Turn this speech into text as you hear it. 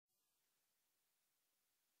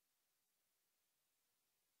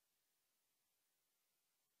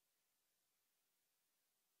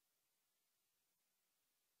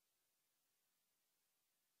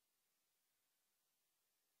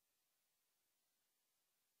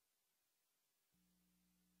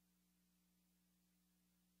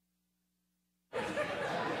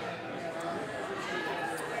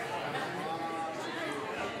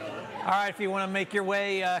All right, if you want to make your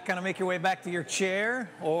way, kind of make your way back to your chair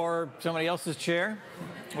or somebody else's chair,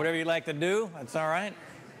 whatever you'd like to do, that's all right.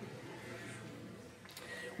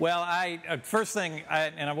 Well, first thing,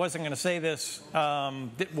 and I wasn't going to say this,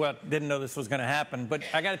 didn't know this was going to happen, but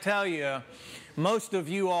I got to tell you, most of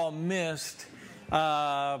you all missed,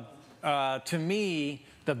 to me,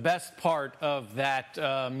 the best part of that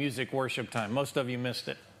music worship time. Most of you missed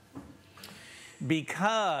it.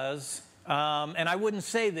 Because, and I wouldn't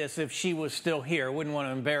say this if she was still here, I wouldn't want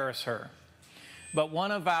to embarrass her, but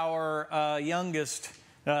one of our youngest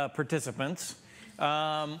participants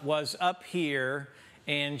was up here,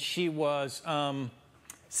 and she was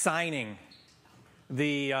signing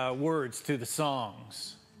the words to the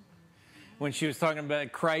songs. When she was talking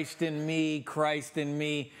about Christ in me,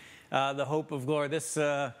 the hope of glory.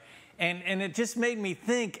 And it just made me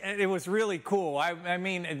think. It was really cool. I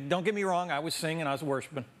mean, don't get me wrong. I was singing, I was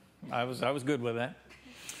worshiping. I was good with that.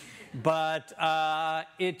 But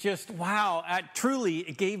it just, wow! Truly,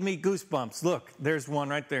 it gave me goosebumps. Look, there's one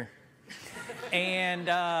right there. And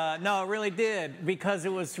no, it really did, because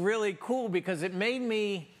it was really cool, because it made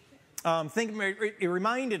me think, it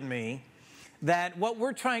reminded me that what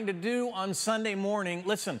we're trying to do on Sunday morning,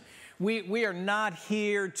 listen, we are not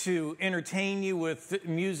here to entertain you with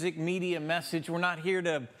music, media, message. We're not here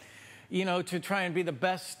to, to try and be the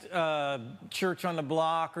best church on the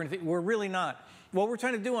block or anything. We're really not. What we're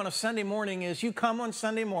trying to do on a Sunday morning is you come on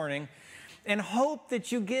Sunday morning and hope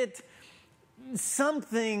that you get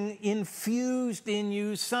something infused in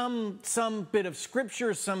you, some bit of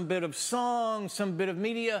scripture, some bit of song, some bit of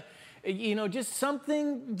media, just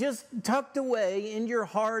something just tucked away in your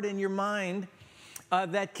heart and your mind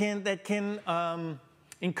that can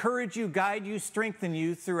encourage you, guide you, strengthen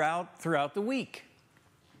you throughout the week.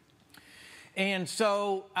 And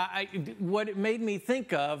so, what it made me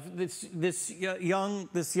think of, this young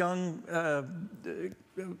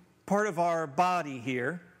part of our body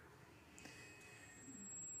here.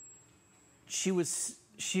 She was,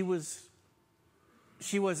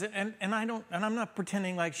 and I'm not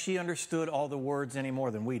pretending like she understood all the words any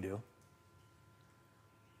more than we do.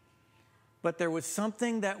 But there was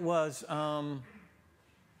something that was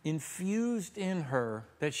infused in her,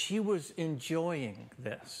 that she was enjoying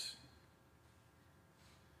this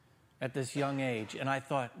at this young age. And I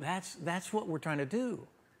thought, that's what we're trying to do.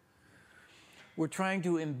 We're trying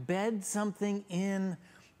to embed something in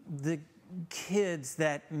the kids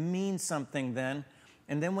that mean something then,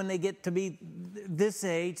 and then when they get to be this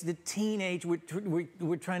age, the teenage,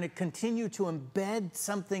 we're trying to continue to embed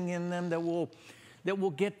something in them that will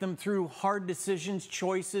get them through hard decisions,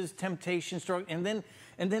 choices, temptations, struggle, and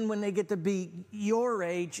then when they get to be your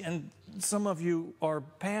age, and some of you are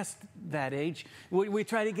past that age, we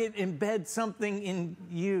try to embed something in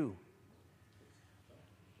you.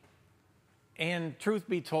 And truth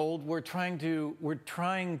be told, we're trying to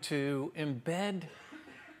embed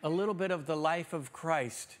a little bit of the life of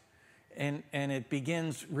Christ, and it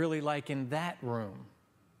begins really like in that room,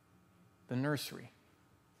 the nursery.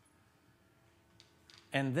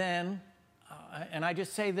 And then, and I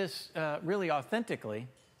just say this really authentically,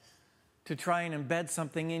 to try and embed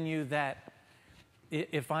something in you that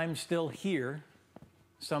if I'm still here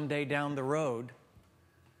someday down the road,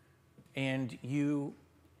 and you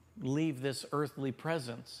leave this earthly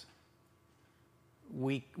presence,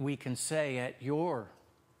 we can say at your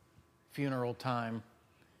funeral time,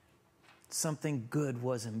 something good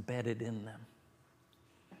was embedded in them.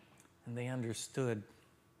 And they understood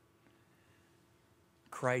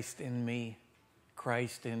Christ in me,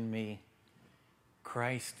 Christ in me,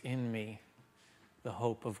 Christ in me, the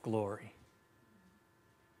hope of glory.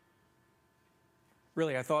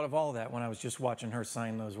 Really, I thought of all that when I was just watching her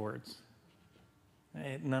sign those words.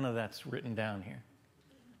 None of that's written down here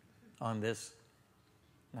on this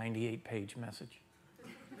 98-page message.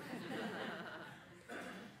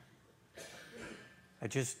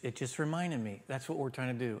 It just reminded me, that's what we're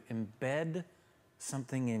trying to do. Embed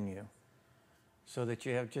something in you so that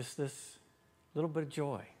you have just this little bit of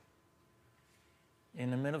joy in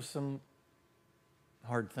the middle of some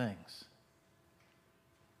hard things.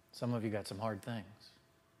 Some of you got some hard things.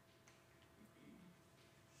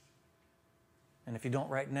 And if you don't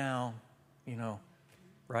right now,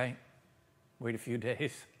 right? Wait a few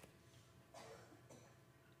days.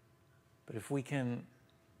 But if we can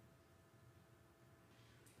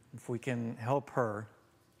help her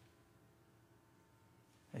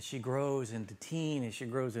as she grows into teen, as she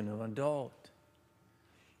grows into an adult,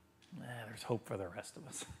 there's hope for the rest of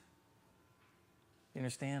us. You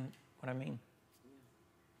understand what I mean?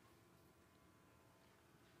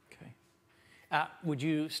 Okay. Would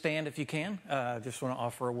you stand if you can? Just want to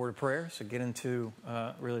offer a word of prayer, so get into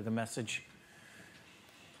really the message.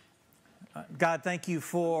 God, thank you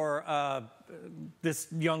for this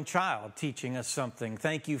young child teaching us something.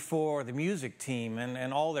 Thank you for the music team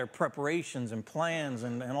and all their preparations and plans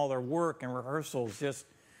and all their work and rehearsals, just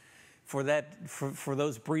for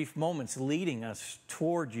those brief moments leading us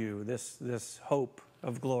toward you, this hope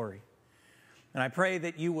of glory. And I pray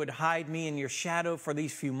that you would hide me in your shadow for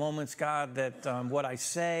these few moments, God, that what I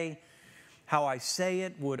say, how I say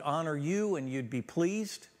it would honor you and you'd be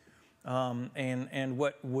pleased, and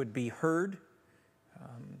what would be heard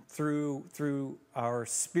through our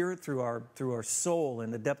spirit, through our soul,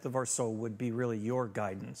 and the depth of our soul would be really your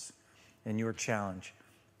guidance and your challenge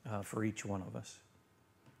for each one of us.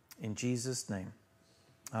 In Jesus' name,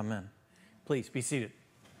 amen. Please be seated.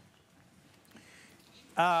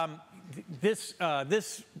 This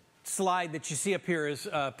slide that you see up here is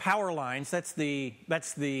Power Lines. That's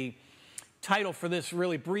the title for this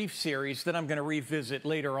really brief series that I'm going to revisit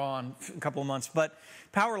later on in a couple of months. But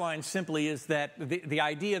Power Lines simply is that the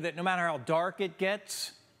idea that no matter how dark it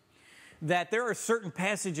gets, that there are certain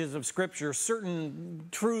passages of Scripture, certain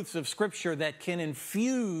truths of Scripture that can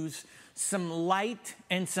infuse some light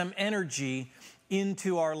and some energy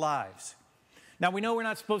into our lives. Now, we know we're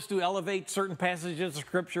not supposed to elevate certain passages of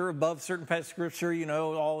Scripture above certain passages of Scripture,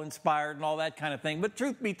 all inspired and all that kind of thing. But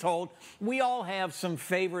truth be told, we all have some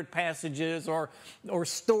favorite passages or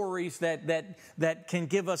stories that can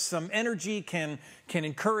give us some energy, can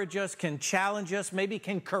encourage us, can challenge us, maybe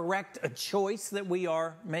can correct a choice that we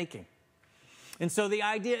are making. And so the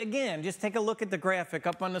idea, again, just take a look at the graphic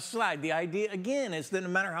up on the slide. The idea, again, is that no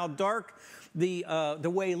matter how dark the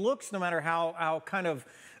way looks, no matter how kind of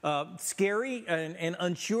scary and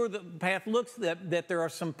unsure the path looks, that there are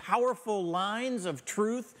some powerful lines of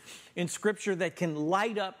truth in Scripture that can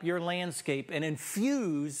light up your landscape and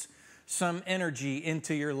infuse some energy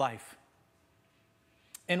into your life.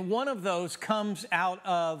 And one of those comes out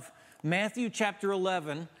of Matthew chapter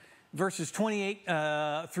 11, verses 28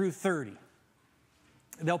 through 30.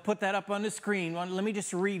 They'll put that up on the screen. Let me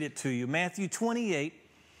just read it to you. Matthew 28,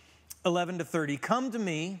 11 to 30. Come to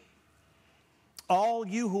me, all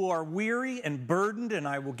you who are weary and burdened, and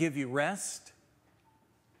I will give you rest.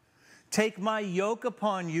 Take my yoke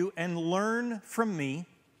upon you and learn from me,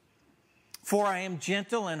 for I am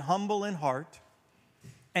gentle and humble in heart,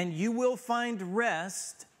 and you will find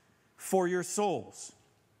rest for your souls.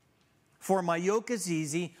 For my yoke is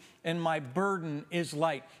easy and my burden is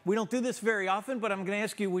light. We don't do this very often, but I'm going to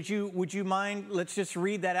ask you, would you mind, let's just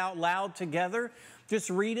read that out loud together.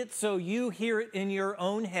 Just read it so you hear it in your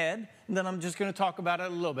own head, and then I'm just going to talk about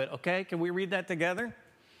it a little bit, okay? Can we read that together?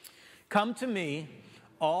 Come to me,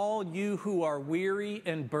 all you who are weary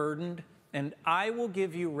and burdened, and I will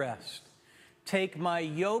give you rest. Take my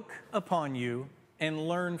yoke upon you and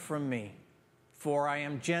learn from me, for I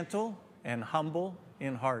am gentle and humble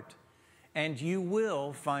in heart, and you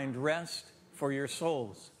will find rest for your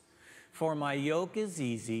souls. For my yoke is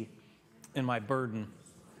easy and my burden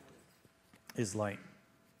is light.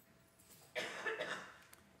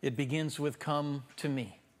 It begins with come to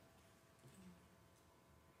me.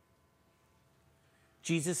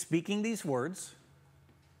 Jesus speaking these words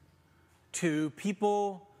to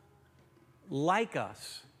people like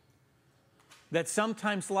us, that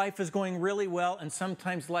sometimes life is going really well and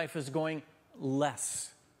sometimes life is going less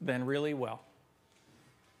than really well.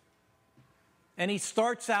 And he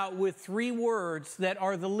starts out with 3 words that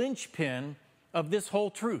are the linchpin of this whole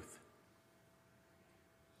truth.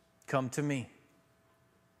 Come to me.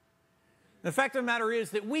 The fact of the matter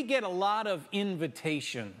is that we get a lot of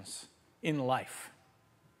invitations in life.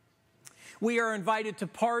 We are invited to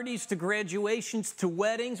parties, to graduations, to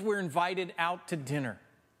weddings. We're invited out to dinner.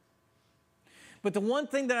 But the one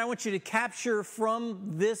thing that I want you to capture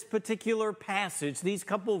from this particular passage, these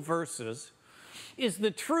couple verses, is the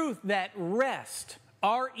truth that rest,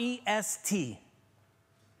 R-E-S-T,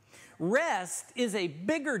 rest is a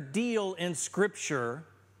bigger deal in Scripture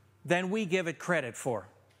than we give it credit for.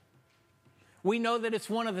 We know that it's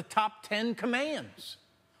one of the top 10 commands.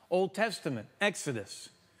 Old Testament, Exodus.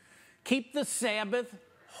 Keep the Sabbath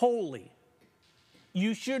holy.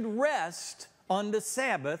 You should rest on the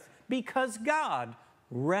Sabbath because God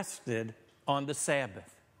rested on the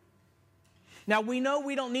Sabbath. Now, we know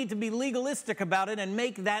we don't need to be legalistic about it and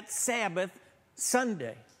make that Sabbath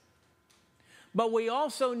Sunday. But we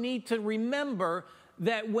also need to remember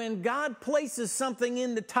that when God places something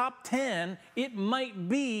in the top 10, it might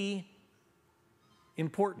be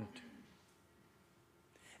important.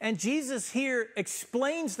 And Jesus here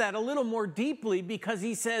explains that a little more deeply because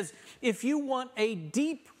he says, if you want a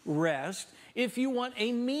deep rest, If you want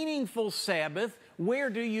a meaningful Sabbath, where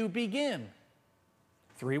do you begin?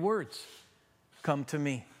 3 words. Come to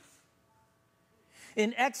me.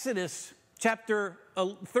 In Exodus chapter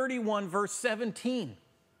 31, verse 17,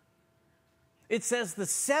 it says the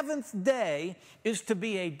 7th day is to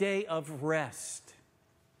be a day of rest.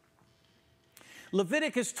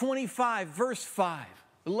 Leviticus 25, verse 5.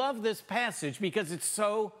 I love this passage because it's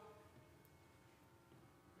so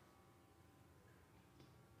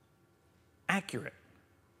accurate.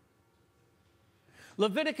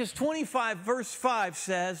 Leviticus 25, verse 5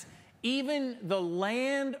 says, even the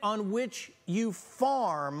land on which you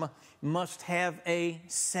farm must have a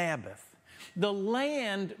Sabbath. The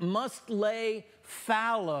land must lay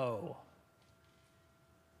fallow.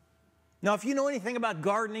 Now, if you know anything about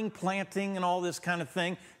gardening, planting, and all this kind of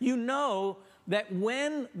thing, you know that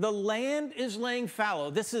when the land is laying fallow,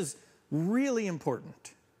 this is really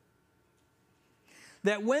important,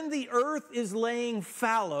 that when the earth is laying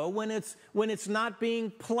fallow, when it's not being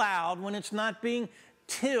plowed, when it's not being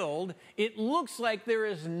tilled, it looks like there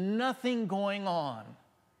is nothing going on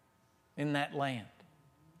in that land.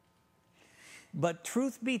 But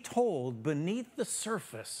truth be told, beneath the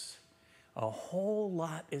surface, a whole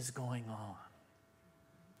lot is going on.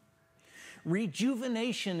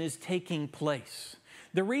 Rejuvenation is taking place.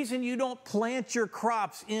 The reason you don't plant your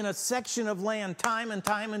crops in a section of land time and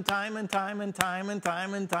time and time and time and time and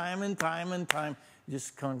time and time and time and time,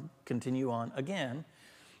 just continue on again,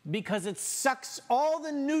 because it sucks all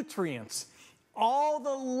the nutrients, all the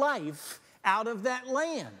life out of that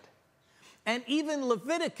land. And even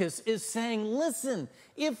Leviticus is saying, listen,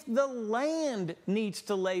 if the land needs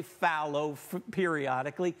to lay fallow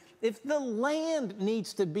periodically, if the land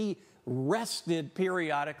needs to be rested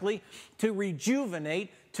periodically to rejuvenate,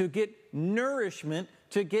 to get nourishment,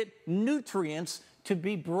 to get nutrients, to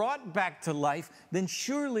be brought back to life, then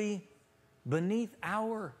surely beneath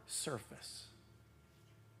our surface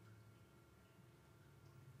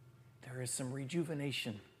there is some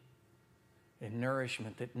rejuvenation and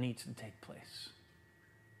nourishment that needs to take place.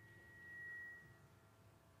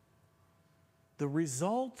 The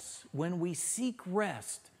results when we seek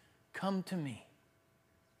rest come to me.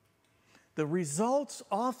 The results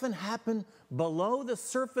often happen below the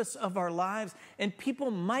surface of our lives, and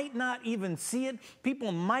people might not even see it.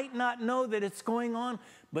 People might not know that it's going on,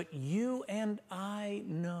 but you and I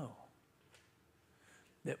know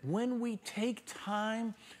that when we take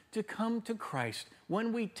time to come to Christ,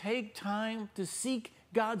 when we take time to seek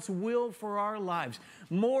God's will for our lives,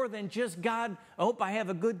 more than just, God, I hope I have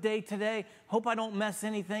a good day today, hope I don't mess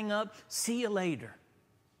anything up, see you later.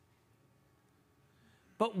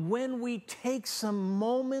 But when we take some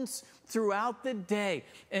moments throughout the day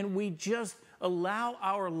and we just allow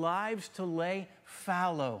our lives to lay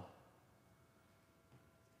fallow,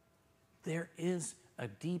 there is a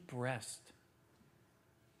deep rest.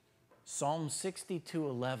 Psalm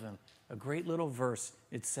 62:11, a great little verse,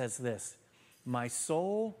 it says this, my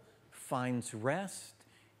soul finds rest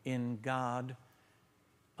in God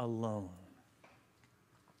alone.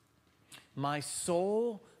 My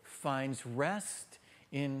soul finds rest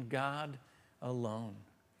in God alone.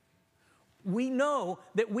 We know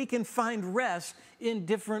that we can find rest in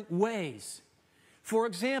different ways. For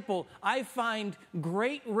example, I find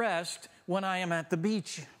great rest when I am at the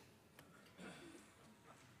beach.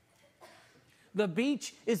 The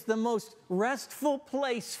beach is the most restful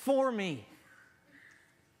place for me.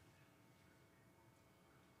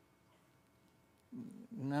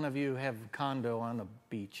 None of you have a condo on the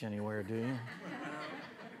beach anywhere, do you?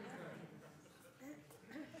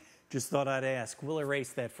 Just thought I'd ask. We'll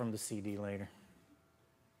erase that from the CD later.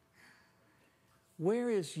 Where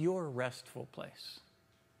is your restful place?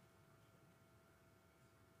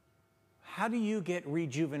 How do you get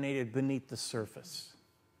rejuvenated beneath the surface?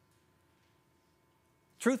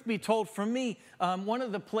 Truth be told, for me, one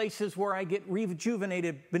of the places where I get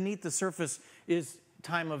rejuvenated beneath the surface is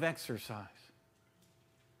time of exercise.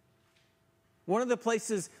 One of the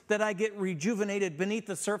places that I get rejuvenated beneath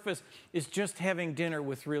the surface is just having dinner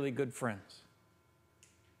with really good friends.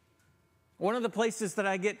 One of the places that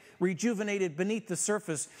I get rejuvenated beneath the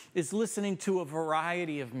surface is listening to a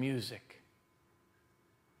variety of music.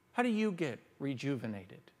 How do you get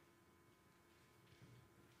rejuvenated?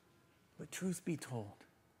 But truth be told,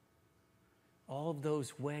 all of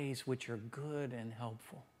those ways which are good and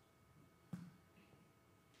helpful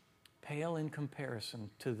pale in comparison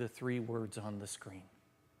to the 3 words on the screen.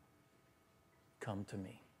 Come to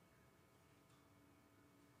me.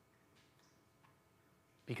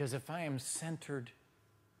 Because if I am centered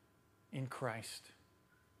in Christ,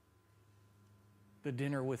 the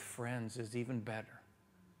dinner with friends is even better.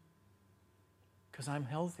 because I'm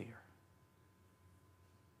healthier.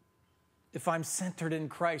 If I'm centered in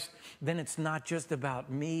Christ, then it's not just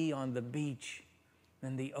about me on the beach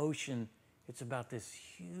and the ocean. It's about this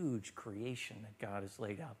huge creation that God has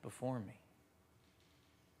laid out before me.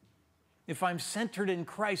 If I'm centered in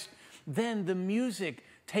Christ, then the music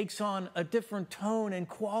takes on a different tone and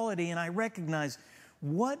quality, and I recognize,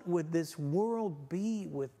 what would this world be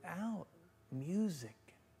without music,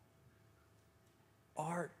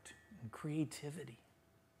 art, and creativity?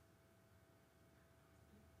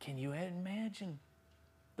 Can you imagine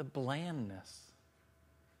the blandness?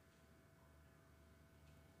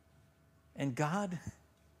 And God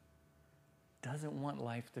doesn't want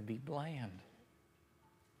life to be bland.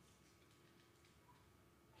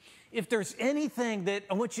 If there's anything that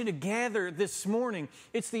I want you to gather this morning,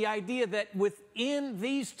 it's the idea that within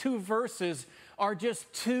these two verses are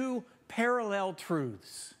just two parallel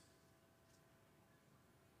truths.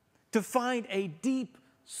 To find a deep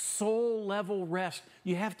soul level rest,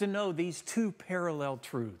 you have to know these two parallel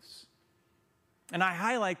truths. And I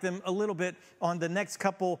highlight them a little bit on the next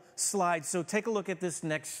couple slides. So take a look at this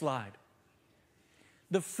next slide.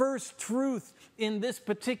 The first truth in this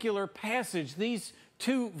particular passage, these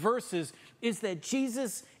two verses, is that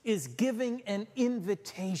Jesus is giving an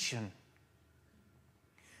invitation.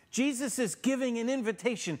 Jesus is giving an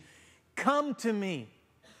invitation. Come to me.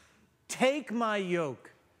 Take my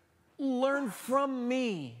yoke. Learn from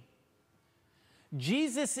me.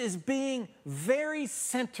 Jesus is being very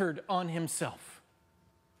centered on himself.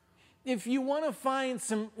 If you want to find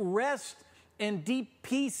some rest and deep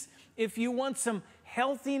peace, if you want some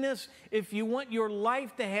healthiness, if you want your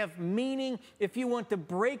life to have meaning, if you want to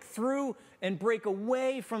break through and break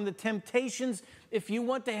away from the temptations, if you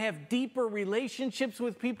want to have deeper relationships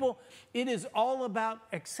with people, it is all about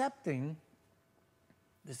accepting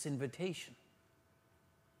this invitation.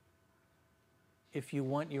 If you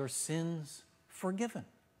want your sins forgiven,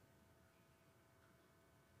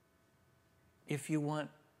 if you want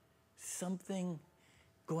something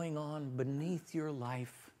going on beneath your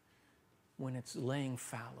life when it's laying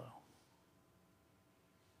fallow,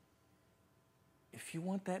 if you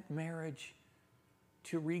want that marriage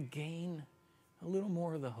to regain a little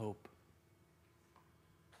more of the hope,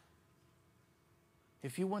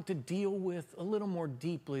 if you want to deal with a little more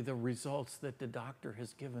deeply the results that the doctor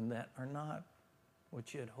has given that are not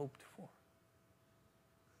what you had hoped for,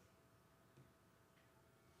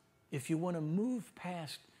 if you want to move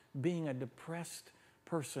past being a depressed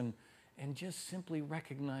person and just simply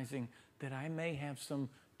recognizing that I may have some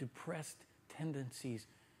depressed tendencies,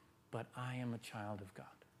 but I am a child of God.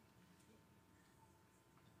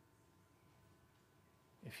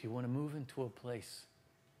 If you want to move into a place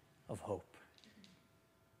of hope,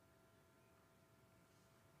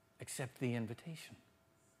 accept the invitation.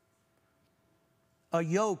 A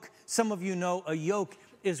yoke, some of you know a yoke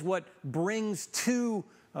is what brings two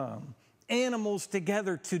animals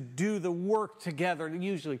together to do the work together.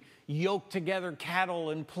 Usually yoke together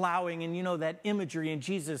cattle and plowing, and you know that imagery, and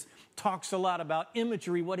Jesus talks a lot about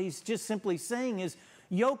imagery. What he's just simply saying is,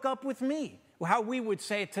 yoke up with me. How we would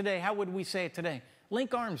say it today, how would we say it today?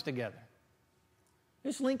 Link arms together.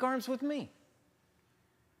 Just link arms with me.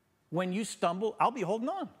 When you stumble, I'll be holding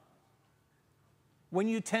on. When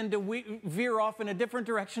you tend to veer off in a different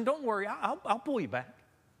direction, don't worry, I'll pull you back.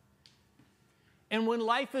 And when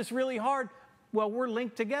life is really hard, well, we're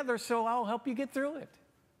linked together, so I'll help you get through it.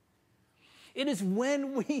 It is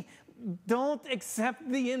when we don't accept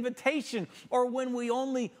the invitation, or when we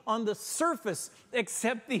only on the surface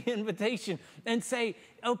accept the invitation and say,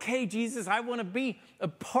 okay, Jesus, I want to be a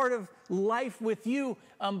part of life with you,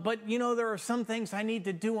 but you know, there are some things I need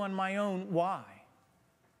to do on my own. Why?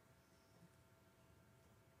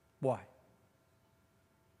 Why?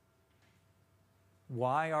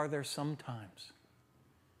 Why are there some times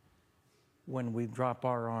when we drop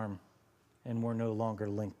our arm and we're no longer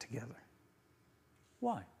linked together?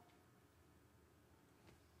 Why?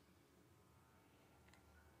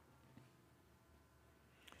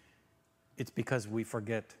 It's because we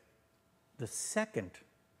forget the second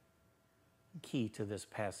key to this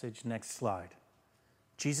passage. Next slide.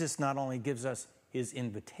 Jesus not only gives us his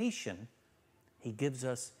invitation, he gives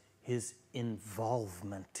us his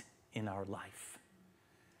involvement in our life.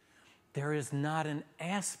 There is not an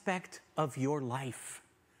aspect of your life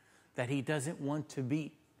that he doesn't want to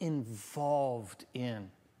be involved in.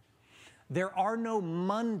 There are no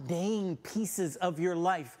mundane pieces of your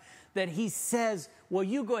life that he says, well,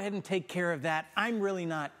 you go ahead and take care of that. I'm really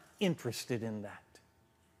not interested in that.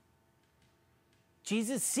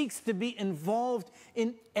 Jesus seeks to be involved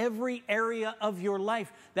in every area of your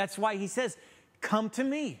life. That's why he says, come to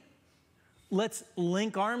me. let's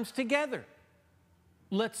link arms together.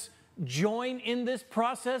 Let's join in this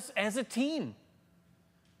process as a team,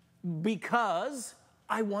 because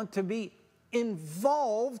I want to be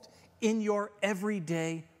involved in your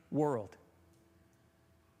everyday world.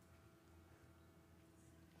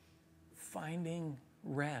 Finding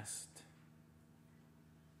rest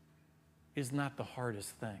is not the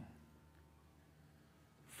hardest thing.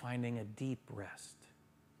 Finding a deep rest,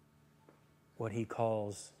 what he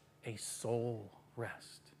calls a soul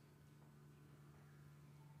rest,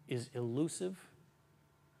 is elusive,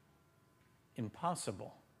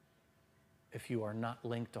 impossible, if you are not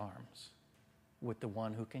linked arms with the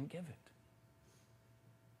one who can give it.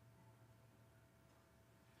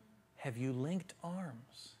 Have you linked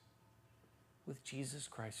arms with Jesus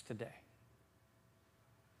Christ today?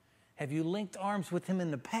 Have you linked arms with him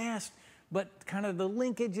in the past, but kind of the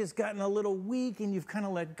linkage has gotten a little weak and you've kind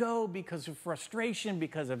of let go because of frustration,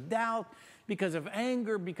 because of doubt, because of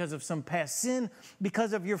anger, because of some past sin,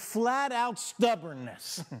 because of your flat out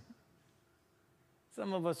stubbornness?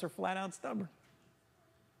 Some of us are flat out stubborn.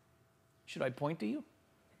 Should I point to you?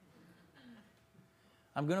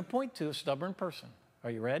 I'm going to point to a stubborn person. Are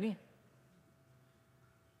you ready?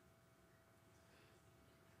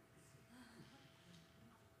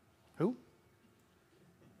 Who?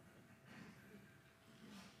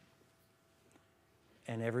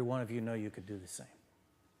 And every one of you know you could do the same.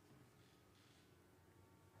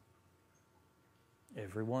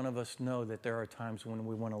 Every one of us know that there are times when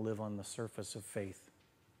we want to live on the surface of faith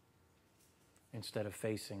instead of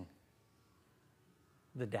facing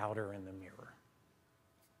the doubter in the mirror.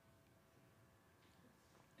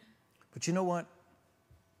 But you know what?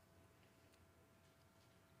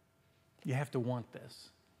 You have to want this.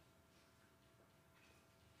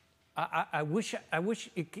 I wish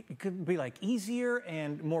it could be like easier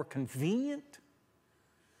and more convenient,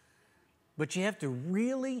 but you have to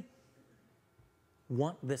really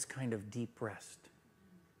want this kind of deep rest.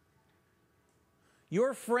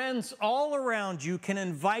 Your friends all around you can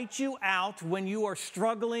invite you out when you are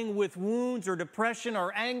struggling with wounds or depression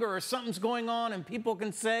or anger or something's going on, and people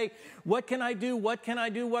can say, what can I do? What can I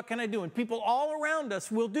do? What can I do? And people all around us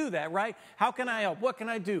will do that, right? How can I help? What can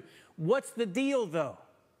I do? What's the deal, though?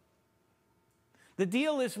 The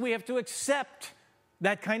deal is we have to accept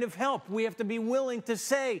that kind of help. We have to be willing to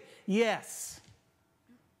say yes.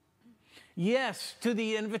 Yes to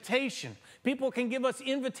the invitation. People can give us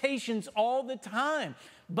invitations all the time,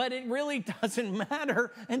 but it really doesn't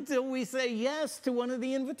matter until we say yes to one of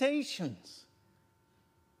the invitations.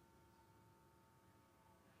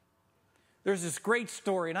 There's this great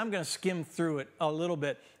story, and I'm going to skim through it a little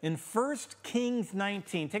bit. In 1 Kings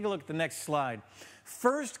 19, take a look at the next slide.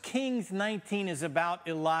 1 Kings 19 is about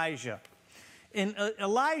Elijah. And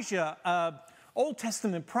Elijah, Old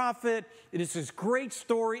Testament prophet, it is this great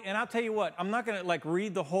story. And I'll tell you what, I'm not going to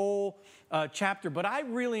read the whole chapter, but I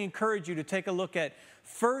really encourage you to take a look at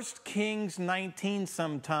 1 Kings 19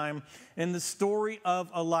 sometime in the story of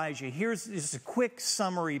Elijah. Here's just a quick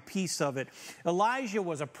summary piece of it. Elijah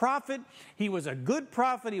was a prophet. He was a good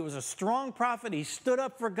prophet. He was a strong prophet. He stood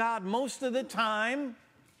up for God most of the time.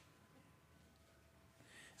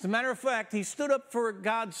 As a matter of fact, he stood up for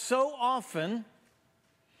God so often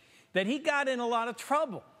that he got in a lot of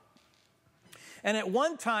trouble. And at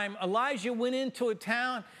one time, Elijah went into a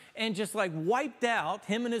town and just wiped out,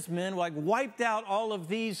 him and his men, wiped out all of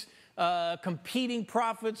these competing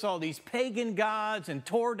prophets, all these pagan gods, and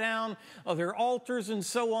tore down their altars and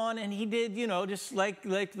so on. And he did, just like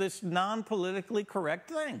this non-politically correct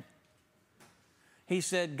thing. He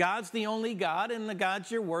said, God's the only God, and the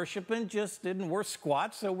gods you're worshiping just didn't worth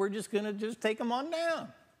squat, so we're just going to just take them on down.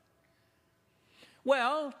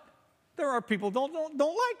 Well, there are people don't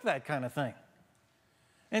like that kind of thing.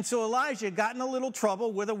 And so Elijah got in a little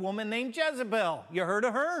trouble with a woman named Jezebel. You heard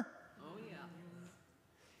of her? Oh, yeah.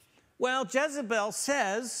 Well, Jezebel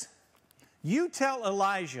says, you tell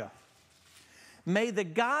Elijah, may the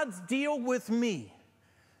gods deal with me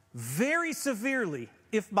very severely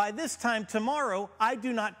if by this time tomorrow I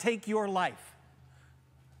do not take your life.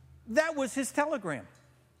 That was his telegram.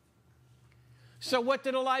 So what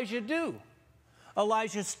did Elijah do?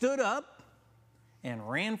 Elijah stood up and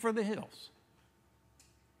ran for the hills.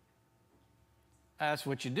 That's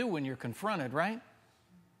what you do when you're confronted, right?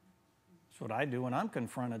 That's what I do when I'm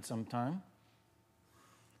confronted sometime.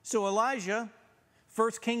 So Elijah,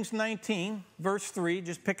 1 Kings 19, verse 3,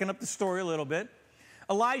 just picking up the story a little bit.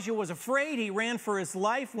 Elijah was afraid. He ran for his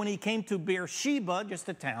life when he came to Beersheba, just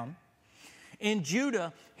a town. In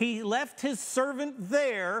Judah, he left his servant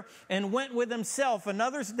there and went with himself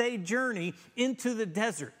another day's journey into the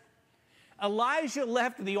desert. Elijah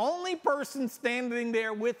left the only person standing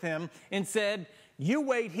there with him and said, you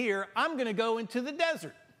wait here, I'm going to go into the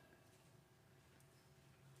desert.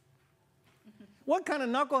 What kind of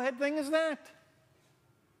knucklehead thing is that?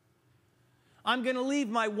 I'm going to leave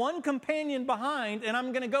my one companion behind and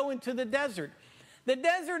I'm going to go into the desert. The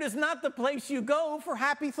desert is not the place you go for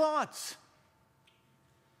happy thoughts.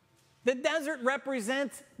 The desert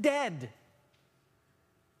represents dead.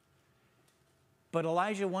 But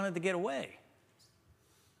Elijah wanted to get away.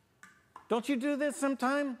 Don't you do this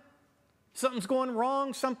sometime? Something's going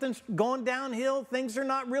wrong, something's going downhill, things are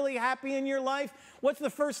not really happy in your life. What's the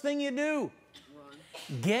first thing you do?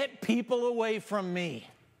 Run. Get people away from me.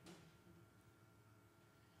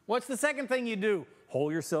 What's the second thing you do?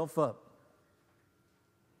 Hole yourself up.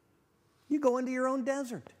 You go into your own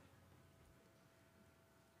desert.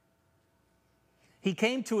 He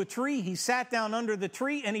came to a tree, he sat down under the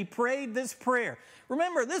tree, and he prayed this prayer.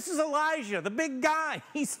 Remember, this is Elijah, the big guy.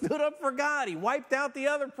 He stood up for God. He wiped out the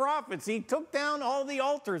other prophets. He took down all the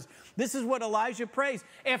altars. This is what Elijah prays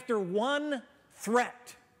after one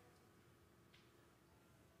threat.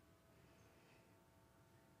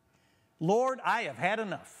 Lord, I have had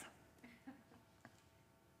enough.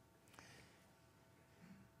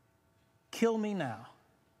 Kill me now.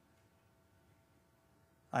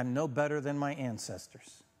 I'm no better than my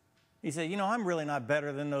ancestors. He said, I'm really not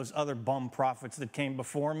better than those other bum prophets that came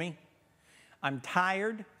before me. I'm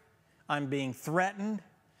tired. I'm being threatened.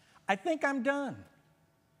 I think I'm done.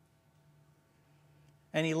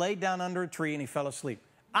 And he laid down under a tree and he fell asleep.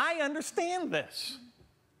 I understand this.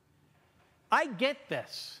 I get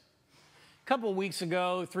this. A couple weeks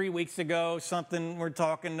ago, 3 weeks ago, we're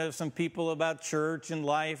talking to some people about church and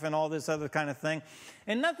life and all this other kind of thing.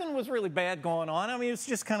 And nothing was really bad going on. I mean, it's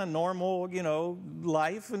just kind of normal,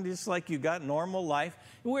 life, and just like you got normal life.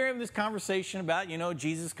 And we're having this conversation about,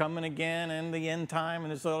 Jesus coming again and the end time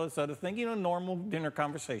and all this other thing, normal dinner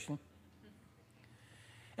conversation.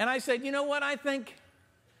 And I said, you know what, I think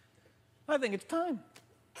it's time.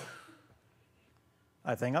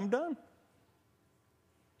 I think I'm done.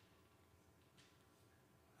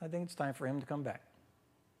 I think it's time for him to come back.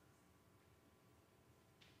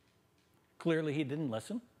 Clearly, he didn't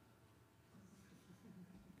listen.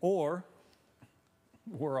 Or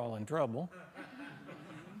we're all in trouble,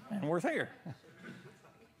 and we're here.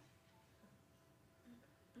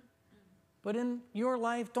 But in your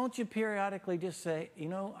life, don't you periodically just say,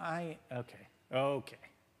 okay,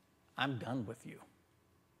 I'm done with you.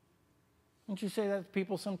 Don't you say that to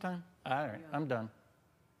people sometime? All right, I'm done.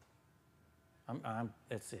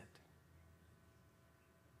 That's it.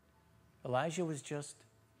 Elijah was just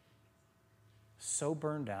so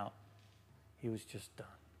burned out, he was just done.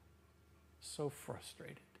 So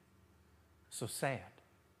frustrated, so sad.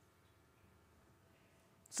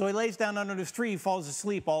 So he lays down under this tree, falls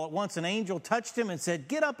asleep. All at once an angel touched him and said,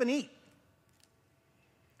 get up and eat.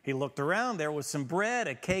 He looked around. There was some bread,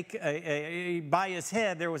 a cake. By his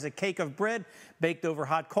head, there was a cake of bread baked over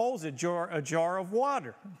hot coals, a jar of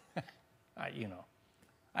water.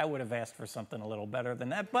 I would have asked for something a little better than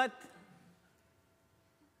that, but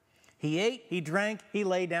he ate, he drank, he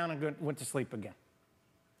lay down and went to sleep again.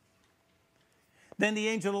 Then the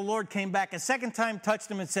angel of the Lord came back a second time, touched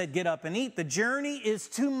him and said, get up and eat. The journey is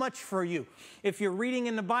too much for you. If you're reading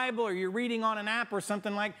in the Bible or you're reading on an app or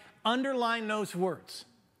something like, underline those words.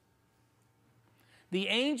 The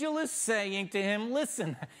angel is saying to him,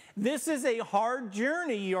 listen, this is a hard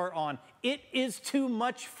journey you're on. It is too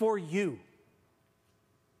much for you.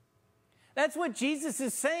 That's what Jesus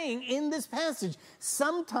is saying in this passage.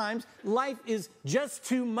 Sometimes life is just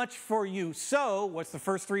too much for you. So, what's the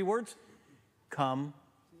first three words? Come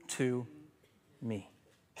to me.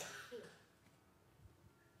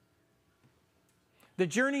 The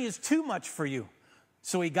journey is too much for you.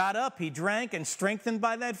 So he got up, he drank, and strengthened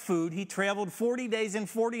by that food, he traveled 40 days and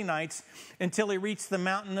 40 nights until he reached the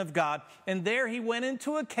mountain of God. And there he went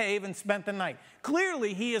into a cave and spent the night.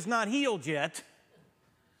 Clearly, he is not healed yet.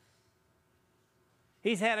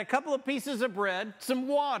 He's had a couple of pieces of bread, some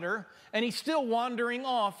water, and he's still wandering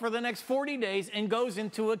off for the next 40 days and goes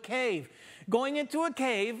into a cave. Going into a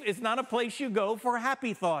cave is not a place you go for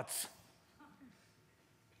happy thoughts.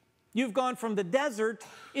 You've gone from the desert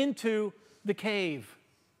into the cave.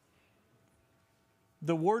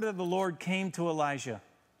 The word of the Lord came to Elijah.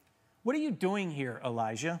 What are you doing here,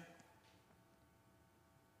 Elijah?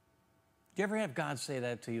 Do you ever have God say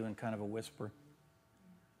that to you in kind of a whisper?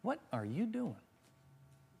 What are you doing?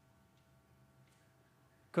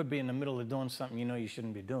 Could be in the middle of doing something you know you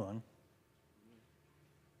shouldn't be doing.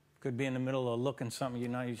 Could be in the middle of looking something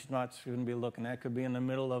you shouldn't be looking at. Could be in the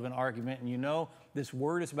middle of an argument, and you know this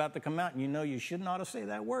word is about to come out, and you know you should not have say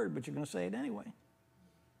that word, but you're going to say it anyway.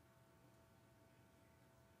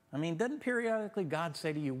 I mean, doesn't periodically God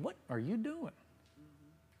say to you, what are you doing?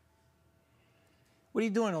 What are you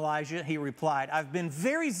doing, Elijah? He replied, I've been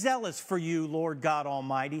very zealous for you, Lord God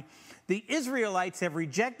Almighty. The Israelites have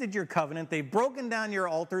rejected your covenant. They've broken down your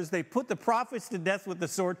altars. They put the prophets to death with the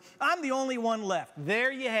sword. I'm the only one left. There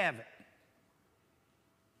you have it.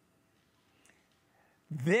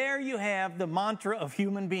 There you have the mantra of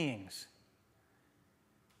human beings.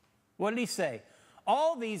 What did he say?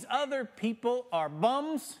 All these other people are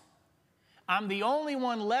bums. I'm the only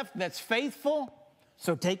one left that's faithful,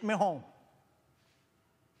 so take me home.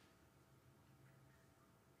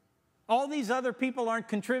 All these other people aren't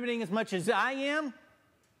contributing as much as I am.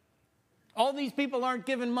 All these people aren't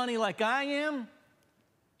giving money like I am.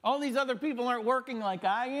 All these other people aren't working like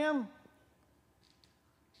I am.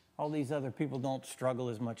 All these other people don't struggle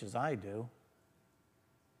as much as I do.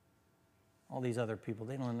 All these other people,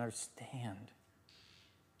 they don't understand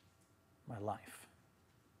my life.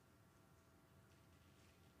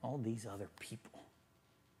 All these other people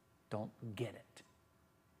don't get it.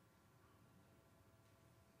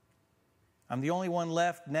 I'm the only one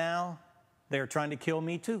left now. They're trying to kill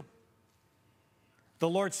me too. The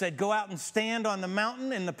Lord said, go out and stand on the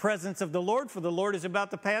mountain in the presence of the Lord, for the Lord is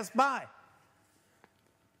about to pass by.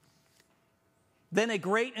 Then a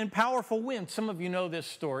great and powerful wind. Some of you know this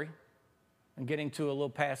story. I'm getting to a little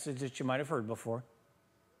passage that you might have heard before.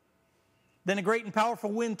 Then a great and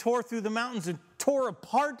powerful wind tore through the mountains and tore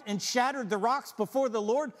apart and shattered the rocks before the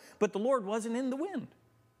Lord, but the Lord wasn't in the wind.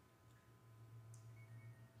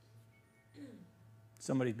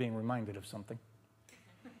 Somebody's being reminded of something.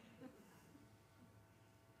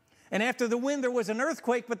 And after the wind, there was an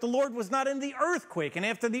earthquake, but the Lord was not in the earthquake. And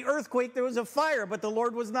after the earthquake, there was a fire, but the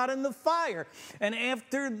Lord was not in the fire. And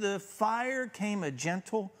after the fire came a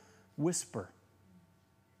gentle whisper.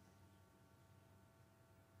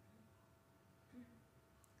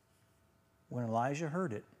 When Elijah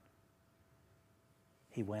heard it,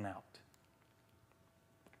 he went out.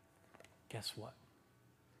 Guess what?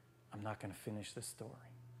 I'm not going to finish the story.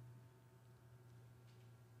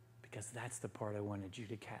 Because that's the part I wanted you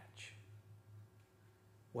to catch.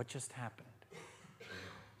 What just happened?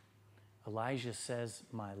 Elijah says,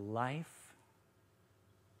 my life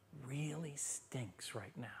really stinks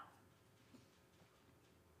right now.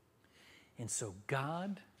 And so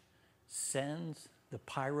God sends the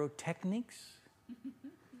pyrotechnics.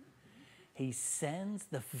 He sends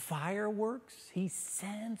the fireworks. He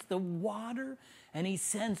sends the water. And he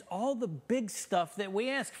sends all the big stuff that we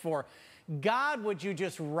ask for. God, would you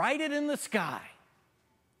just write it in the sky?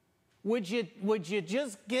 Would you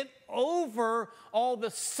just get over all the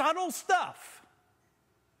subtle stuff?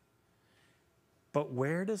 But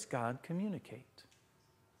where does God communicate?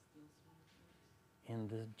 In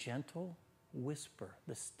the gentle whisper,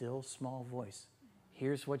 the still small voice.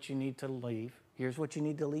 Here's what you need to leave. Here's what you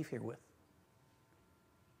need to leave here with.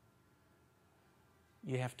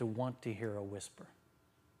 You have to want to hear a whisper.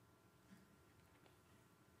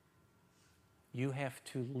 You have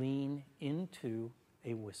to lean into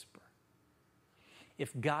a whisper.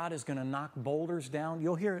 If God is going to knock boulders down,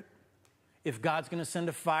 you'll hear it. If God's going to send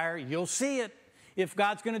a fire, you'll see it. If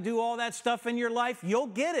God's going to do all that stuff in your life, you'll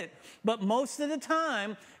get it. But most of the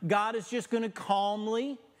time, God is just going to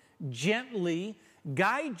calmly, gently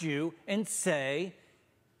guide you and say,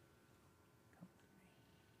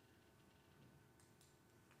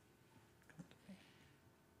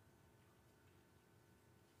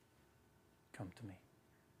 come to me.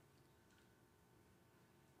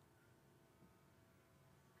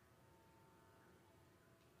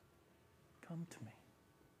 Come to me.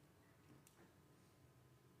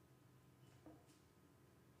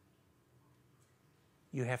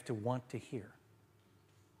 You have to want to hear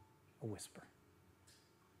a whisper.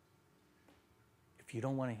 If you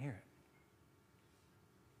don't want to hear it,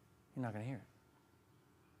 you're not going to hear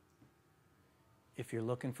it. If you're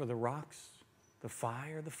looking for the rocks, the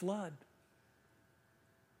fire, the flood,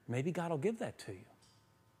 maybe God will give that to you.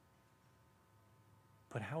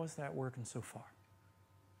 But how is that working so far?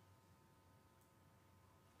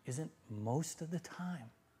 Isn't most of the time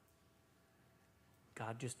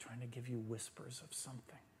God just trying to give you whispers of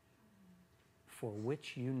something for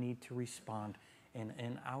which you need to respond?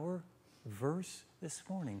 And our verse this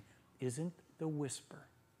morning isn't the whisper.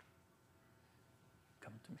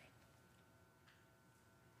 Come to me.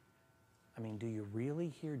 I mean, do you really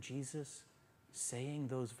hear Jesus saying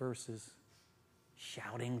those verses,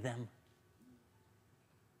 shouting them?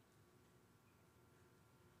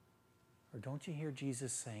 Or don't you hear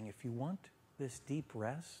Jesus saying, if you want this deep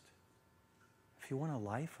rest, if you want a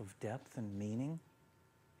life of depth and meaning,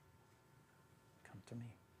 come to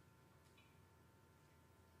me.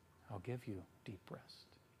 I'll give you deep rest.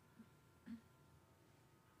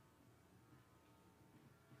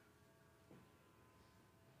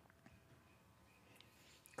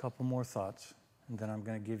 A couple more thoughts, and then I'm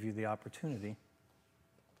going to give you the opportunity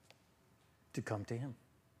to come to him.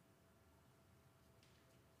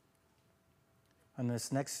 On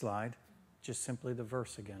this next slide, just simply the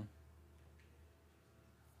verse again.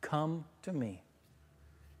 Come to me.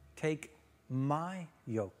 Take my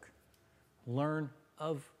yoke. Learn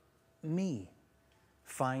of me.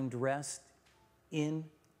 Find rest in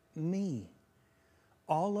me.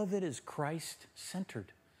 All of it is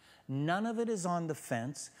Christ-centered. None of it is on the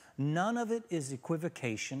fence. None of it is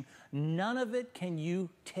equivocation. None of it can you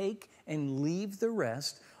take and leave the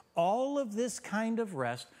rest. All of this kind of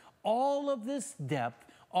rest, all of this depth,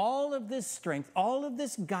 all of this strength, all of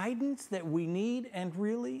this guidance that we need and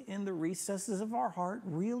really in the recesses of our heart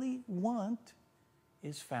really want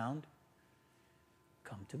is found.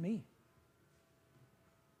 Come to me.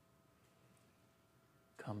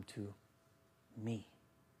 Come to me,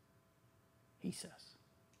 he says.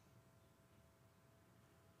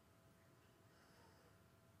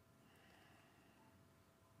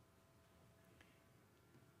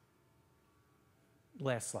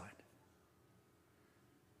 Last slide.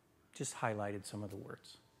 Just highlighted some of the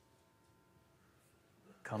words.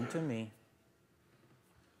 Come to me.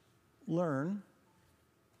 Learn.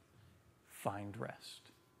 Find rest.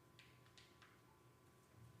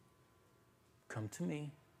 Come to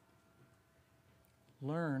me.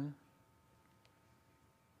 Learn.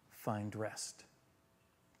 Find rest.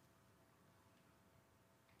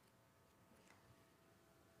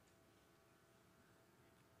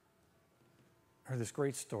 I heard this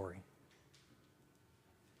great story.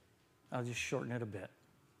 I'll just shorten it a bit.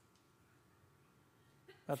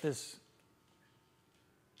 About this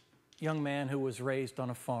young man who was raised on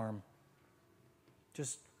a farm,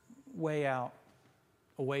 just way out,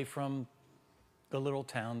 away from the little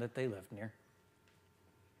town that they lived near.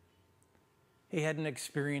 He hadn't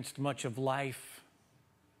experienced much of life.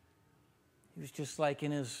 He was just like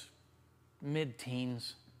in his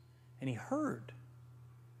mid-teens, and he heard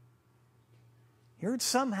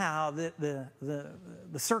somehow that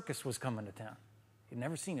the circus was coming to town. He'd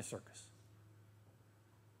never seen a circus.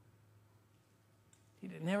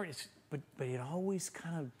 But he'd always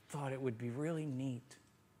kind of thought it would be really neat.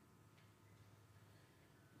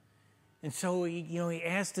 And so he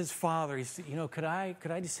asked his father. He said, could I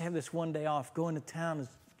just have this one day off, go into town and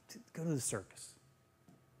go to the circus?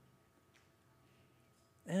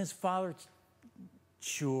 And his father,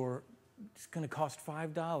 sure, it's going to cost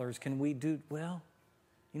 $5. Can we do well?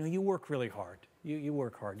 You work really hard. You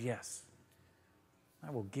work hard, yes.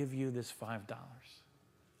 I will give you this $5.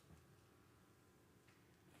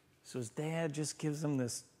 So his dad just gives him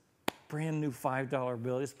this brand new $5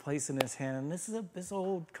 bill, just placed in his hand. And this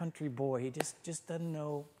old country boy. He just doesn't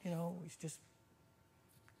know, he's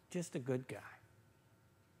just a good guy.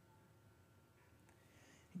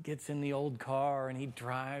 He gets in the old car and he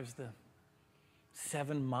drives the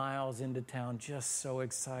 7 miles into town, just so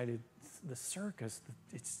excited. The circus,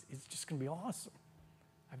 it's just going to be awesome.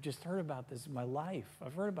 I've just heard about this in my life.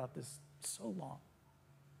 I've heard about this so long.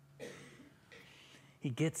 He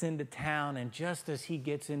gets into town, and just as he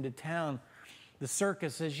gets into town, the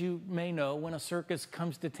circus, as you may know, when a circus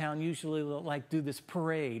comes to town, usually they'll do this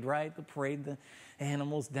parade, right? The parade, the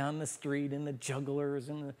animals down the street, and the jugglers,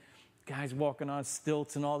 and the guys walking on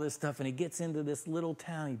stilts and all this stuff. And he gets into this little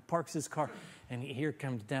town. He parks his car, and here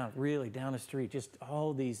comes down the street, just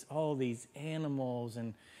all these animals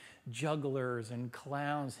and jugglers and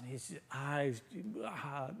clowns. And his eyes,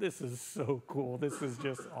 this is so cool. This is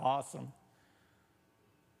just awesome.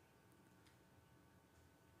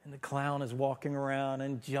 And the clown is walking around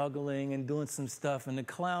and juggling and doing some stuff. And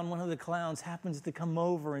one of the clowns happens to come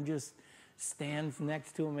over and just stands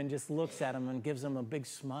next to him and just looks at him and gives him a big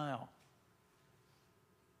smile.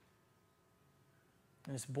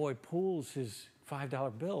 And this boy pulls his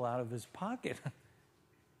 $5 bill out of his pocket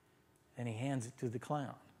and he hands it to the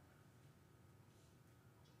clown.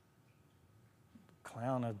 The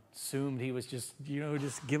clown assumed he was just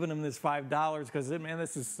giving him this $5 because, man,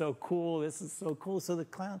 this is so cool. This is so cool. So the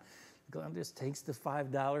clown just takes the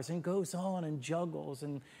 $5 and goes on and juggles,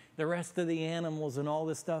 and the rest of the animals and all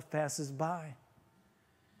this stuff passes by.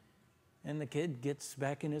 And the kid gets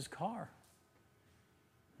back in his car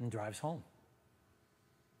and drives home.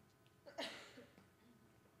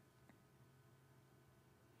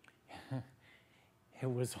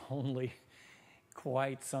 It was only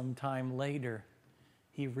quite some time later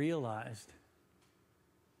he realized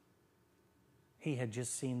he had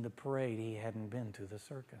just seen the parade. He hadn't been to the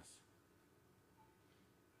circus.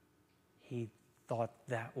 He thought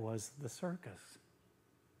that was the circus.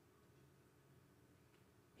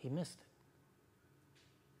 He missed it.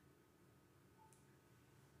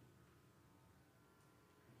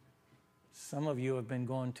 Some of you have been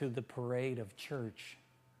going to the parade of church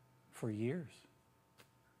for years.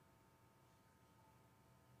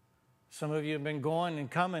 Some of you have been going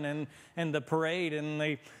and coming and the parade, and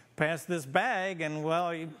they pass this bag, and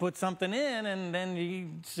well, you put something in, and then you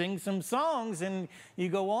sing some songs, and you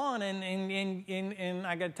go on, and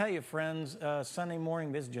I got to tell you, friends, Sunday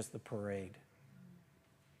morning, this is just the parade.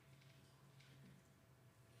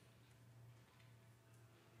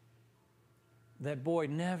 That boy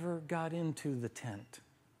never got into the tent.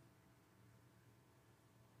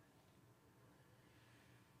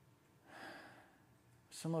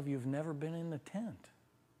 Some of you have never been in the tent.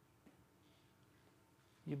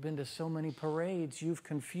 You've been to so many parades, you've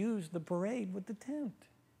confused the parade with the tent.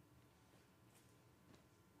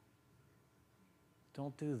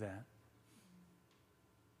 Don't do that.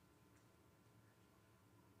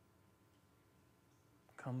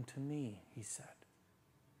 Come to me, he said.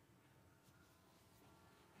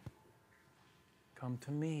 Come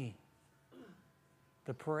to me.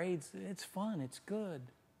 The parade's, it's fun, it's good.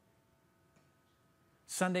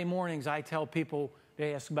 Sunday mornings, I tell people,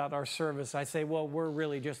 they ask about our service, I say, well, we're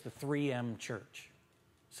really just a 3M church.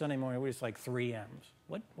 Sunday morning, we're just like 3 M's.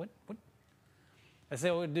 What? I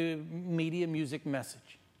say, well, we do media, music,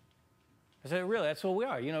 message. I said, really, that's what we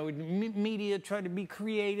are. You know, media, try to be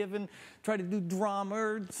creative and try to do drama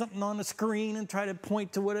or something on the screen and try to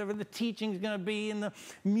point to whatever the teaching's going to be, and the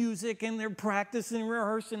music, and they're practicing,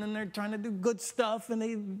 rehearsing, and they're trying to do good stuff, and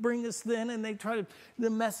they bring us in, and they try to, the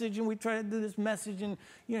message, and we try to do this message, and,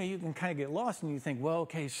 you know, you can kind of get lost, and you think, well,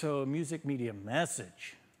 okay, so music, media,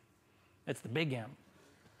 message. That's the big M.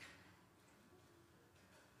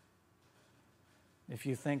 If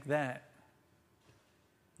you think that,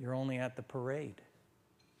 you're only at the parade.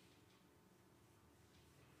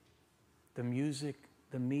 The music,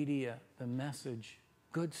 the media, the message,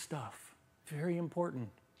 good stuff, very important.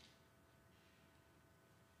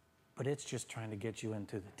 But it's just trying to get you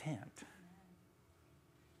into the tent.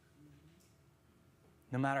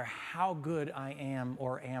 No matter how good I am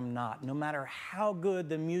or am not, no matter how good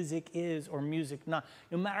the music is or music not,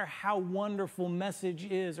 no matter how wonderful message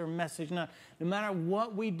is or message not, no matter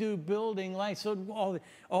what we do building life, so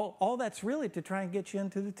all that's really to try and get you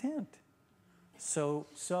into the tent.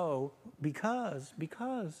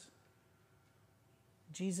 Because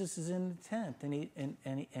Jesus is in the tent,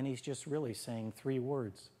 and he's just really saying 3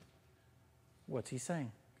 words. What's he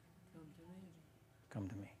saying? Come to me. Come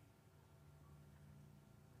to me.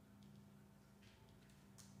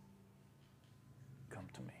 Come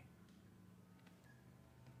to me.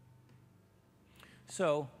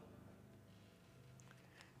 So,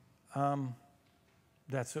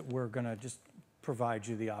 that's what we're going to just provide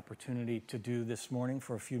you the opportunity to do this morning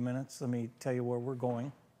for a few minutes. Let me tell you where we're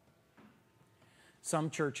going. Some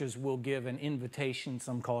churches will give an invitation,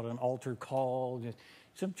 some call it an altar call.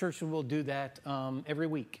 Some churches will do that every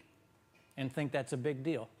week and think that's a big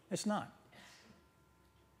deal. It's not.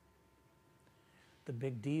 The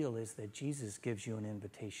big deal is that Jesus gives you an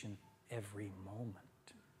invitation every moment.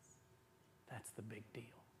 That's the big deal.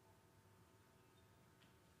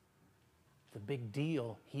 The big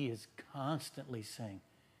deal, he is constantly saying,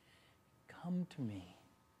 come to me.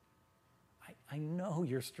 I know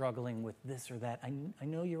you're struggling with this or that. I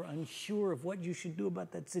know you're unsure of what you should do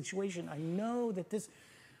about that situation. I know that this...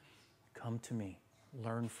 Come to me.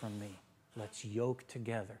 Learn from me. Let's yoke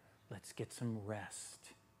together. Let's get some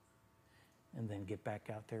rest. And then get back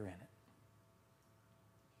out there in it.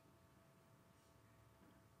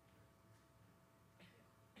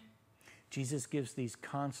 Jesus gives these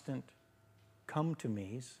constant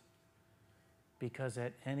come-to-me's because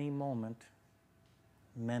at any moment,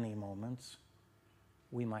 many moments,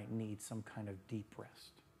 we might need some kind of deep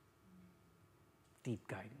rest, deep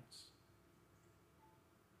guidance,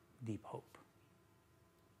 deep hope.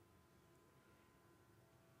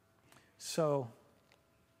 So,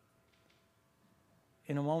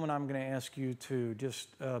 in a moment, I'm going to ask you to just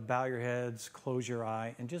bow your heads, close your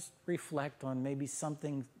eye, and just reflect on maybe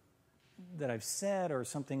something that I've said or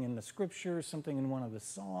something in the scripture, something in one of the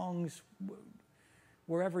songs,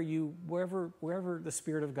 wherever the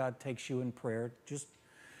Spirit of God takes you in prayer, just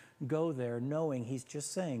go there knowing he's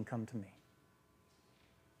just saying, come to me.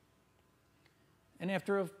 And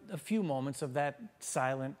after a few moments of that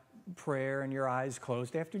silent prayer and your eyes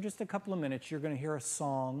closed, after just a couple of minutes, you're going to hear a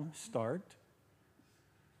song start.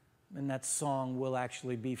 And that song will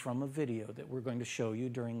actually be from a video that we're going to show you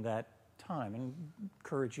during that time. And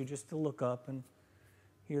encourage you just to look up and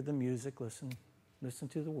hear the music, listen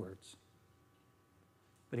to the words.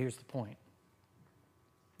 But here's the point.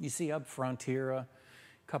 You see up front here a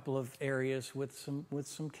couple of areas with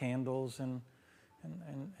some candles and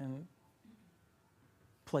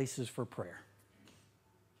places for prayer.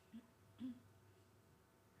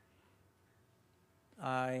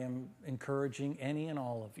 I am encouraging any and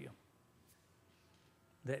all of you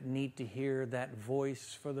that need to hear that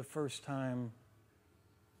voice for the first time,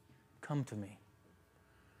 come to me.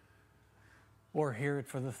 Or hear it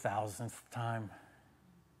for the 1,000th time,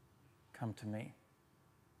 come to me.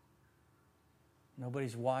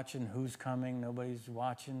 Nobody's watching who's coming. Nobody's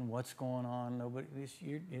watching what's going on.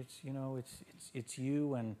 It's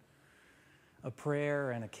you and a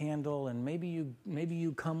prayer and a candle, and maybe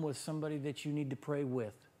you come with somebody that you need to pray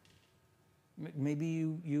with. Maybe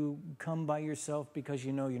you come by yourself because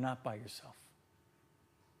you know you're not by yourself.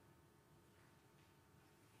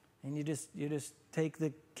 And you just take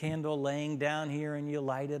the candle laying down here and you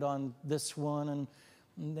light it on this one, and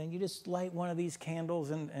then you just light one of these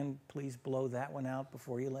candles and please blow that one out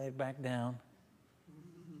before you lay it back down.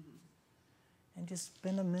 And just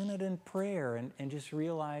spend a minute in prayer and just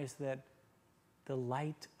realize that the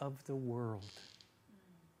light of the world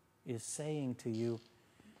is saying to you,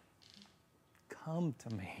 come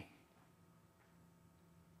to me.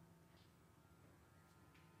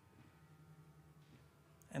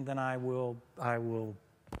 And then I will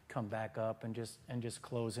come back up and just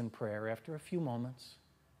close in prayer after a few moments.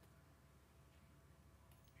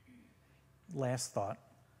 Last thought.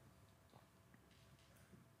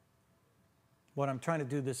 What I'm trying to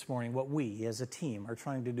do this morning, what we as a team are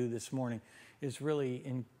trying to do this morning, is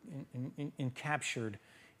really captured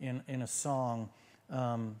in a song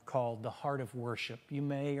called The Heart of Worship. You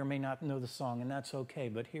may or may not know the song, and that's okay,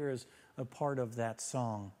 but here is a part of that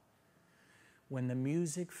song. When the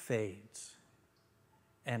music fades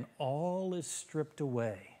and all is stripped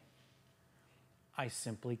away, I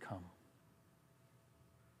simply come.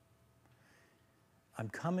 I'm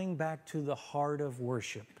coming back to the heart of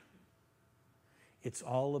worship. It's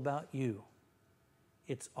all about you.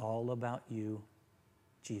 It's all about you,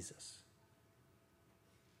 Jesus.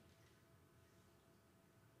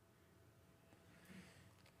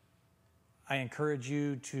 I encourage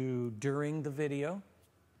you to, during the video,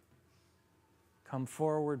 come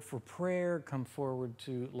forward for prayer, come forward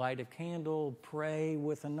to light a candle, pray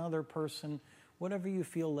with another person, whatever you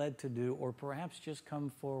feel led to do, or perhaps just come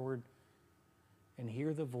forward and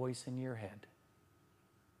hear the voice in your head,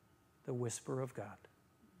 the whisper of God.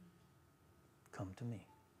 Come to me.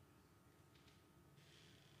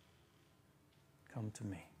 Come to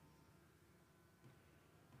me.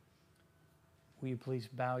 Will you please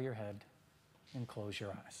bow your head and close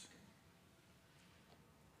your eyes?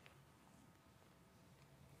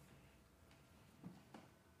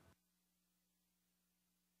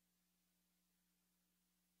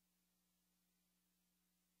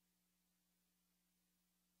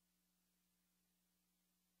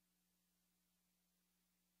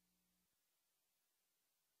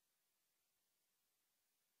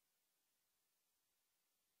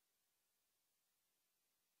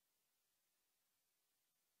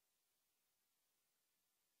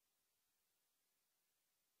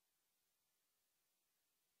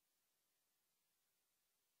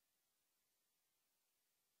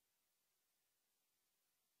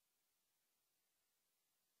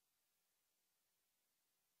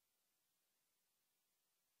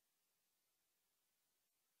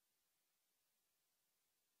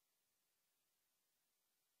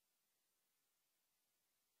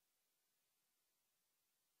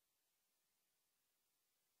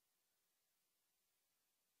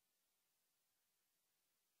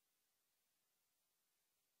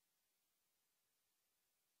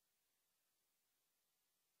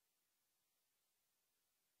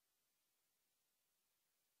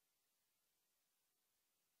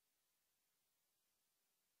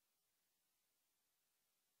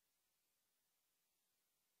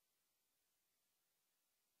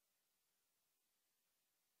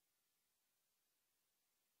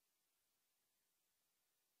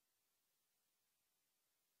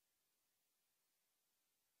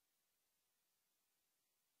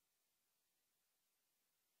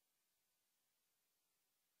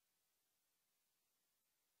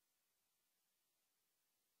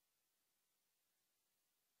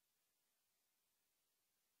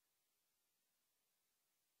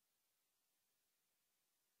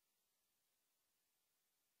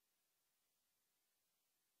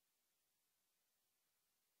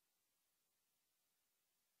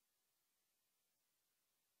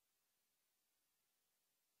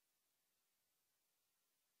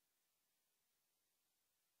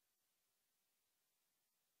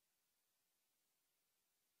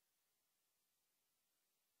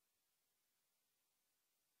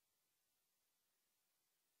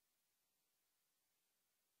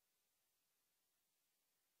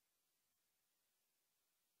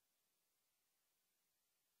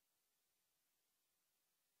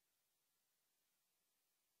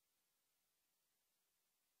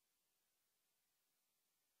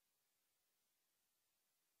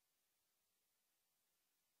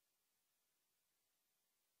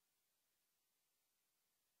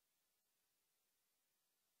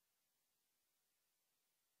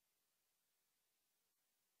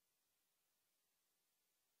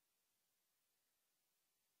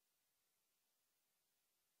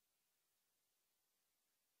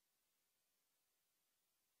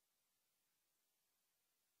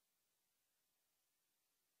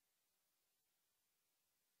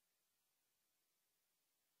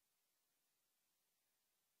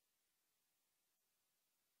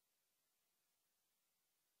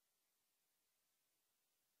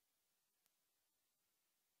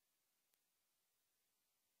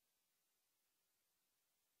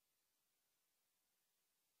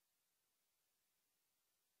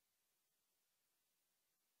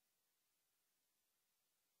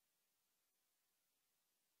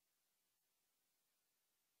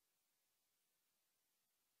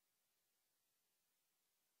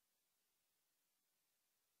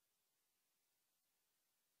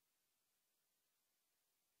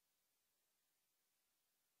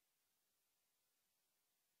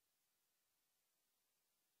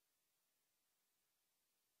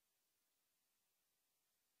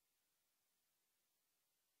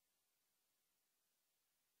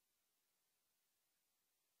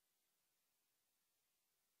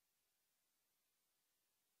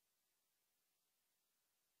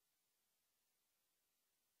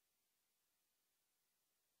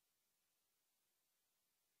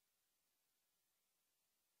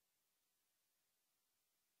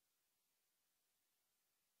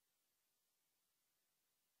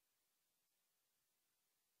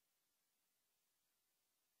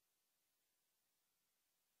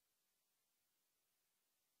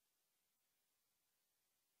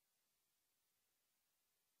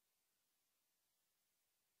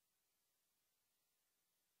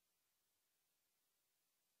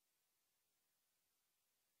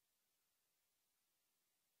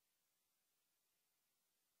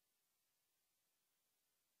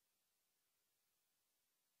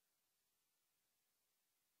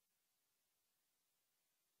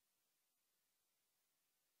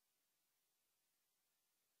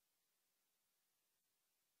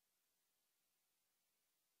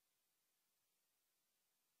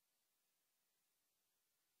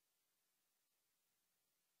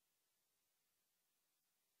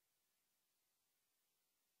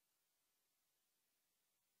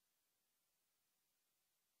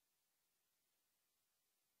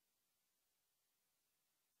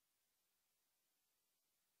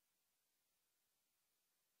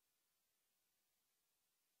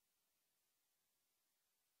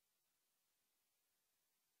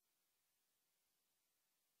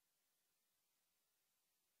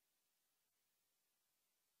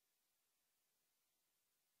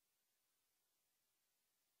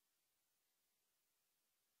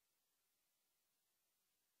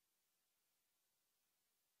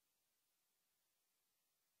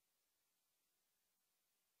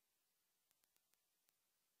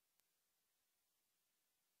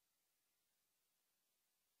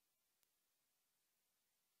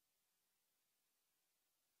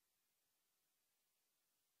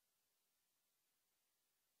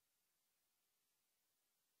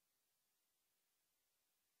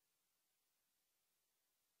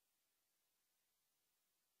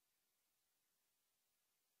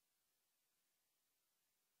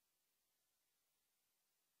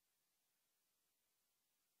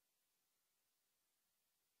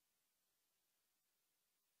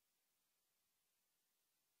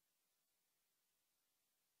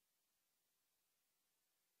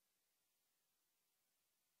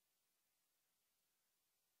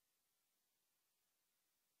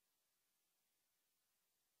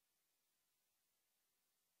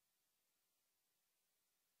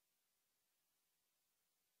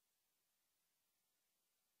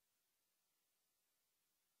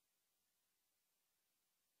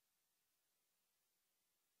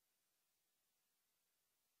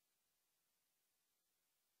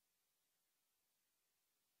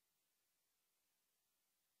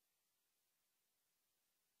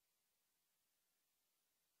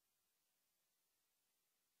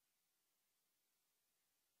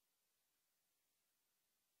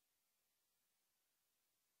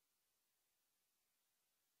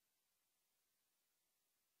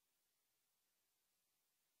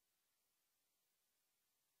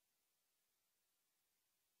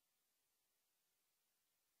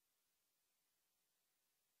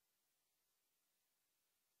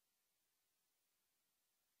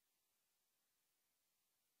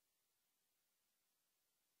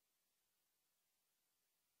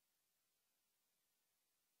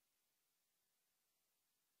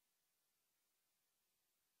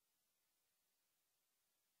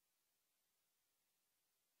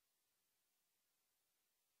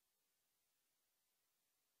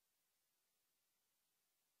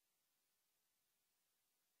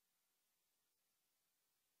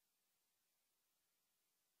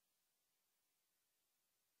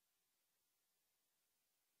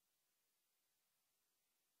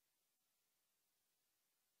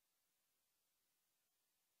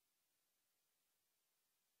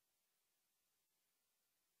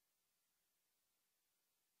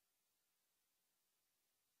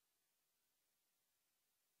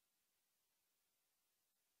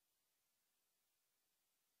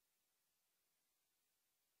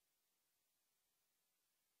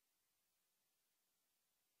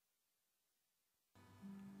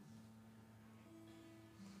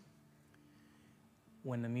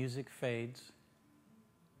 when the music fades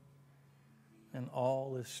and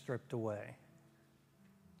all is stripped away,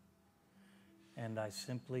 and I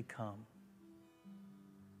simply come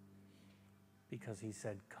because he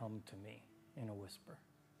said, "Come to me," in a whisper.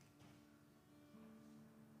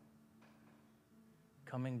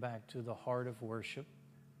 Coming back to the heart of worship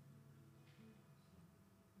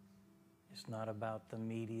is not about the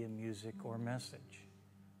media, music, or message.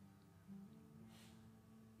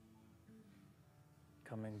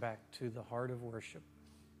 Coming back to the heart of worship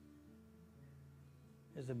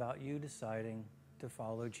is about you deciding to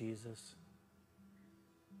follow Jesus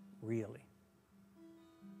really.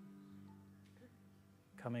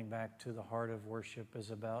 Coming back to the heart of worship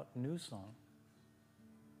is about Newsong,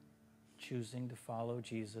 choosing to follow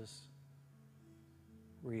Jesus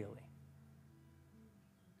really.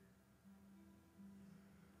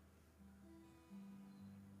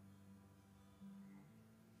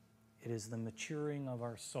 It is the maturing of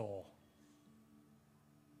our soul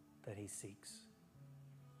that he seeks.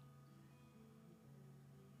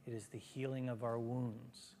 It is the healing of our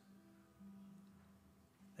wounds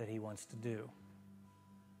that he wants to do.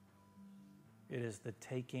 It is the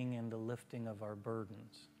taking and the lifting of our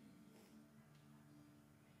burdens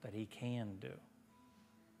that he can do.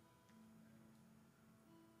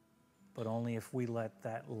 But only if we let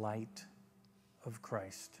that light of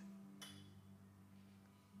Christ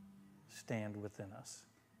stand within us.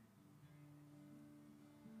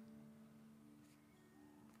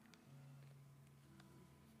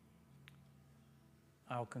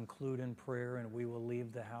 I'll conclude in prayer and we will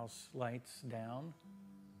leave the house lights down.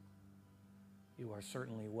 You are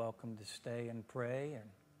certainly welcome to stay and pray. And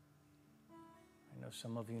I know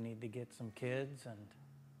some of you need to get some kids and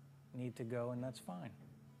need to go, and that's fine.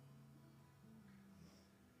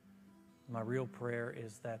 My real prayer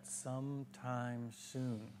is that sometime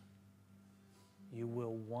soon you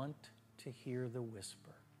will want to hear the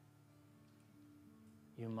whisper.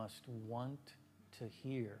 You must want to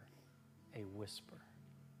hear a whisper.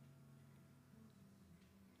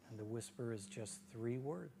 And the whisper is just 3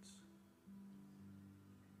 words.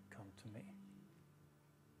 Come to me.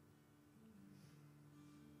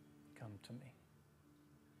 Come to me.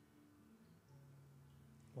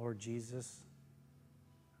 Lord Jesus,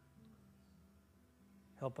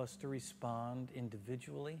 help us to respond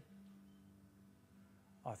individually,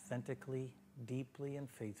 authentically, deeply, and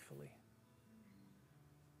faithfully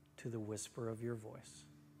to the whisper of your voice.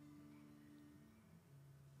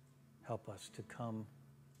 Help us to come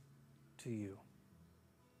to you.